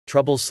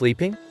Trouble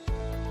sleeping?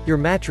 Your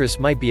mattress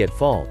might be at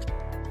fault.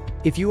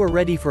 If you are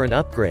ready for an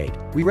upgrade,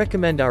 we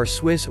recommend our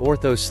Swiss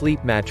Ortho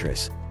Sleep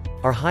Mattress,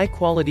 our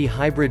high-quality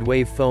hybrid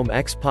wave foam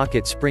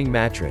X-Pocket spring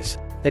mattress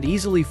that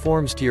easily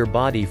forms to your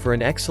body for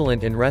an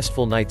excellent and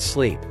restful night's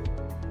sleep.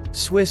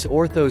 Swiss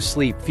Ortho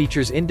Sleep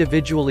features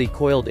individually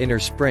coiled inner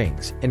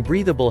springs, and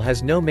breathable,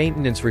 has no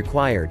maintenance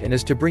required and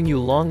is to bring you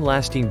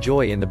long-lasting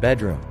joy in the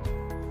bedroom.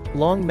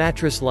 Long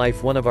mattress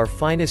life. One of our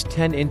finest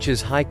 10 inches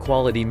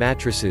high-quality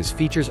mattresses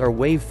features our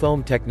wave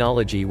foam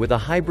technology with a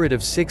hybrid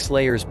of 6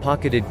 layers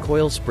pocketed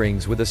coil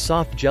springs with a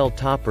soft gel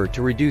topper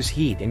to reduce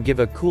heat and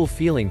give a cool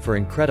feeling for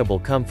incredible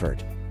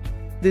comfort.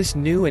 This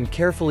new and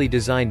carefully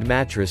designed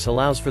mattress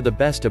allows for the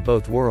best of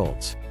both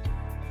worlds.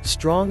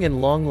 Strong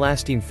and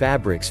long-lasting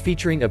fabrics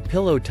featuring a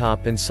pillow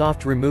top and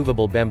soft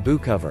removable bamboo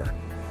cover.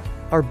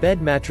 Our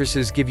bed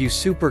mattresses give you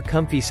super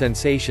comfy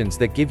sensations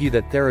that give you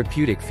that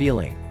therapeutic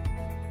feeling.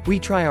 We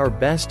try our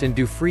best and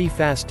do free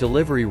fast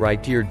delivery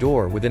right to your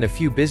door within a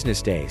few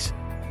business days.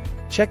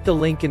 Check the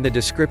link in the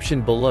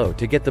description below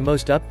to get the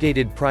most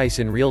updated price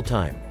in real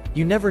time.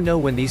 You never know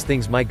when these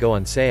things might go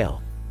on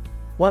sale.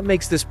 What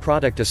makes this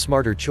product a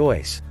smarter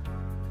choice?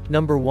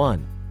 Number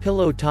 1.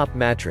 Pillow Top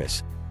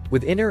Mattress.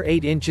 With inner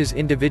 8 inches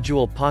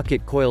individual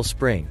pocket coil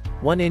spring,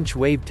 1-inch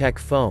wave tech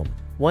foam,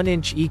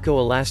 1-inch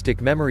eco-elastic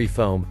memory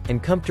foam,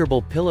 and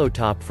comfortable pillow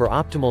top for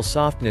optimal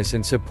softness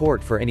and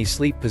support for any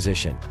sleep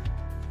position.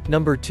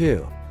 Number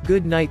 2.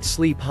 Good night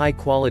sleep. High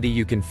quality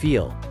you can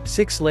feel,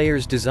 6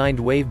 layers designed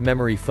wave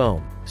memory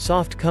foam,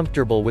 soft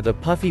comfortable with a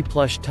puffy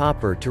plush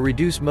topper to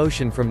reduce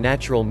motion from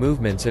natural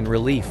movements and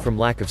relief from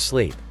lack of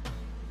sleep.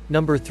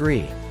 Number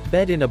 3.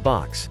 Bed in a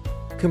box.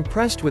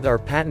 Compressed with our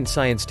patent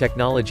science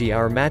technology,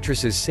 our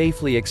mattresses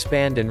safely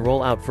expand and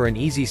roll out for an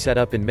easy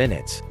setup in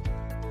minutes.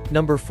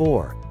 Number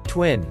 4.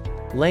 Twin.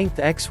 Length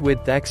x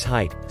width x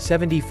height,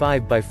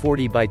 75 by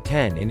 40 by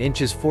 10 in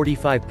inches,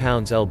 45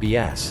 pounds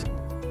lbs.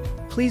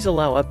 Please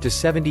allow up to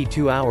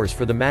 72 hours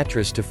for the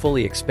mattress to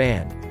fully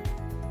expand.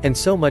 And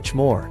so much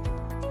more.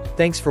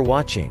 Thanks for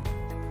watching.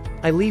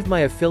 I leave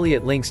my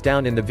affiliate links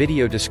down in the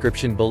video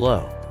description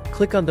below.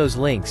 Click on those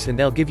links and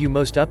they'll give you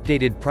most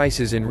updated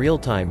prices in real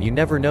time. You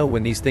never know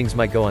when these things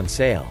might go on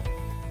sale.